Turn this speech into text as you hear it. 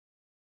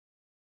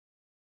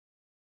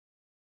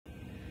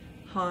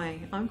Hi,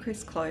 I'm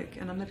Chris Cloak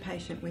and I'm a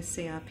patient with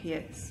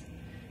CRPS.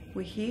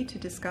 We're here to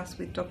discuss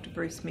with Dr.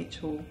 Bruce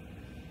Mitchell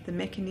the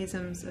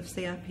mechanisms of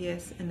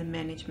CRPS and the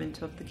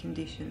management of the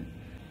condition.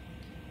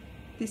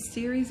 This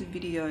series of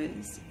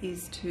videos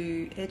is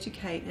to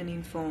educate and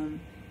inform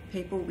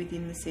people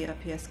within the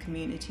CRPS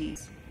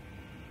communities.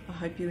 I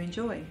hope you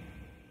enjoy.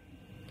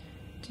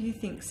 Do you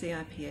think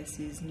CRPS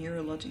is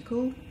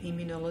neurological,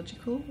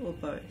 immunological, or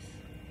both?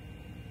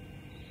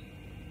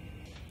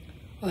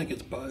 I think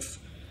it's both.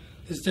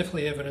 There's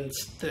definitely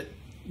evidence that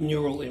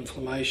neural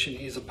inflammation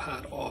is a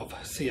part of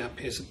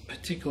CRPS,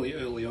 particularly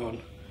early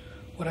on.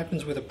 What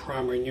happens with a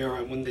primary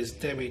neuron when there's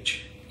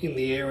damage in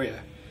the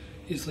area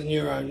is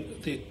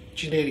the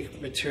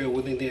genetic material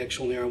within the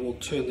actual neuron will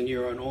turn the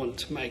neuron on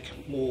to make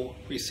more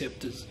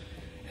receptors,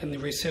 and the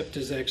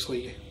receptors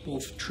actually will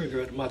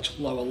trigger at a much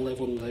lower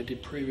level than they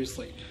did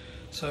previously.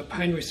 So a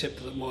pain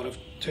receptor that might have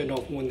turned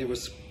off when there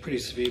was pretty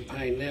severe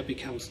pain now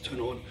becomes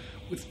turned on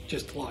with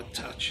just light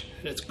touch,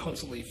 and it's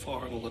constantly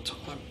firing all the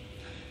time.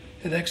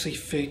 It actually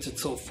feeds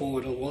itself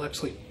forward and will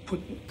actually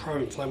put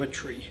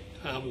pro-inflammatory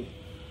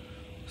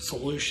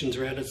solutions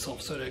around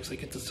itself, so it actually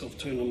gets itself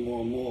turned on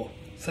more and more.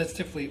 So that's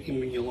definitely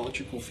an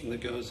immunological thing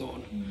that goes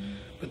on.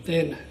 But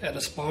then at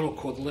a spinal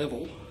cord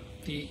level,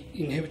 the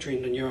inhibitory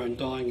in the neuron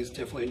dying is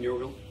definitely a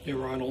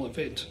neuronal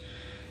event.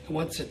 And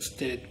once it's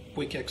dead,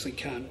 we actually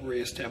can't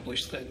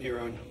re-establish that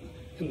neuron.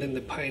 And then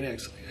the pain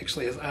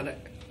actually has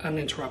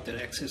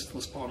uninterrupted access to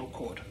the spinal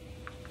cord.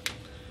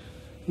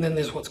 And then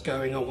there's what's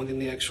going on within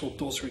the actual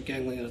dorsal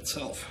ganglion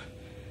itself.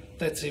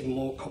 That's even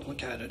more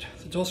complicated.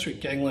 The dorsal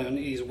ganglion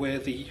is where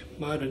the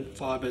motor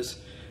fibres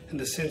and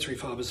the sensory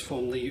fibres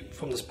from the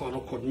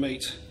spinal cord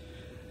meet.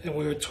 And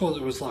we were taught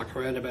it was like a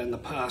roundabout in the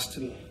past,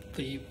 and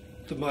the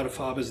motor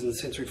fibres and the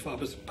sensory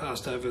fibres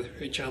passed over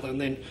each other, and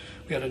then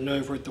we had a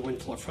nerve root that went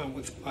to the front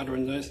with motor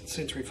and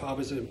sensory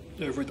fibres, and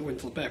a nerve root that went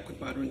to the back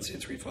with motor and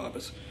sensory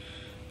fibres.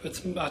 But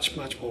it's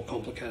much more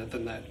complicated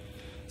than that.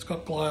 It's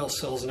got glial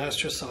cells and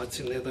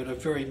astrocytes in there that are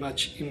very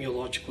much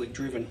immunologically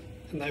driven,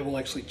 and they will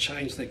actually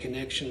change their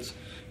connections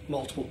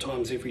multiple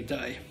times every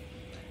day.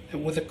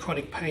 And with a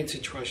chronic pain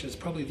situation, it's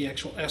probably the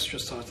actual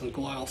astrocytes and the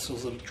glial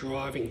cells that are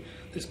driving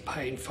this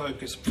pain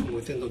focus from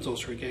within the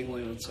dorsal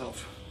ganglion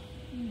itself.